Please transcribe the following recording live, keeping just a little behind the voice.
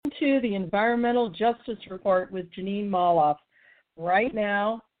to the Environmental Justice Report with Jeanine Molloff. Right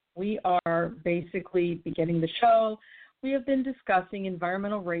now, we are basically beginning the show. We have been discussing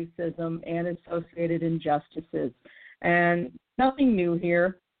environmental racism and associated injustices. And nothing new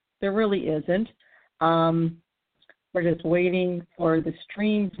here. There really isn't. We're just waiting for the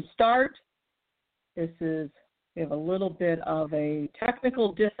stream to start. We have a little bit of a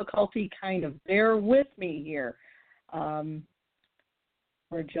technical difficulty, kind of bear with me here.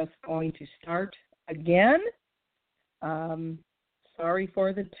 We're just going to start again. Sorry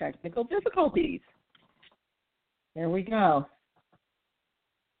for the technical difficulties. There we go.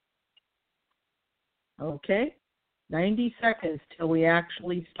 Okay, 90 seconds till we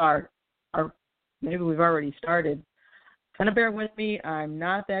actually start. Or maybe we've already started. Kind of bear with me. I'm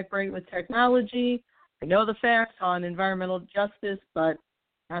not that great with technology. I know the facts on environmental justice, but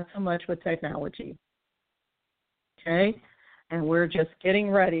not so much with technology. Okay? And we're just getting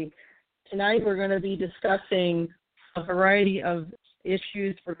ready. Tonight we're going to be discussing a variety of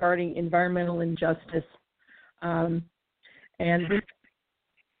issues regarding environmental injustice.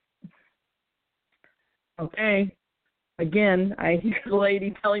 Okay, again, I hear the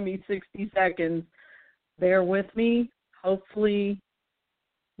lady telling me 60 seconds. Bear with me. Hopefully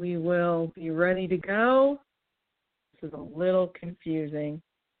we will be ready to go. This is a little confusing.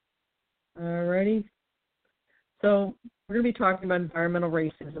 Alrighty. So we're going to be talking about environmental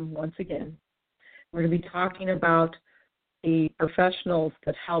racism once again. We're going to be talking about the professionals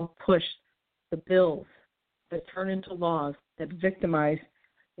that help push the bills that turn into laws that victimize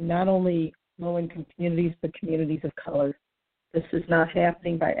not only low-income communities, but communities of color. This is not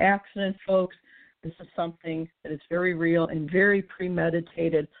happening by accident, folks. This is something that is very real and very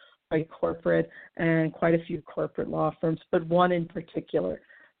premeditated by corporate and quite a few corporate law firms, but one in particular.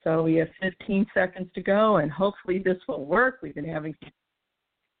 So we have 15 seconds to go, and hopefully this will work. We've been having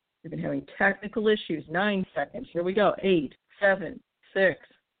technical issues. 9 seconds. Here we go. 8, 7, 6,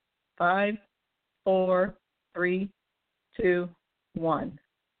 5, 4, 3, 2, 1.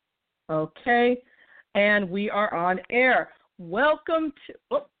 Okay, and we are on air. Welcome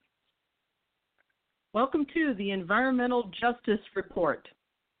to the Environmental Justice Report.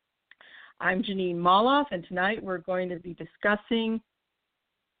 I'm Jeanine Molloff, and tonight we're going to be discussing,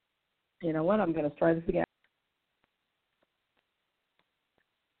 you know what, I'm going to try this again.